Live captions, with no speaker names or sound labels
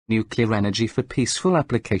nuclear energy for peaceful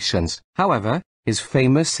applications. However, his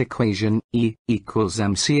famous equation,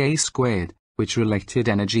 E=mc², which related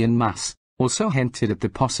energy and mass, also hinted at the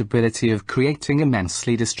possibility of creating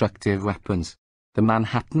immensely destructive weapons. The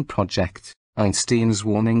Manhattan Project. Einstein's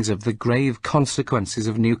warnings of the grave consequences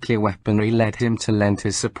of nuclear weaponry led him to lend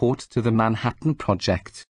his support to the Manhattan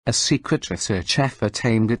Project, a secret research effort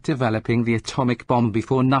aimed at developing the atomic bomb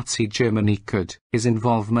before Nazi Germany could. His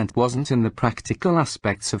involvement wasn't in the practical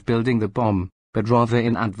aspects of building the bomb, but rather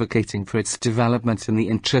in advocating for its development in the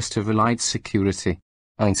interest of Allied security.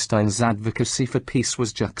 Einstein's advocacy for peace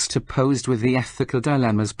was juxtaposed with the ethical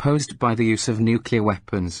dilemmas posed by the use of nuclear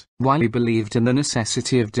weapons. While he believed in the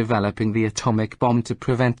necessity of developing the atomic bomb to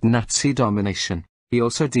prevent Nazi domination, he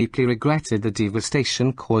also deeply regretted the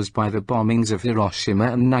devastation caused by the bombings of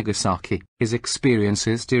Hiroshima and Nagasaki. His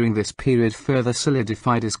experiences during this period further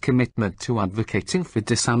solidified his commitment to advocating for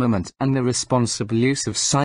disarmament and the responsible use of science.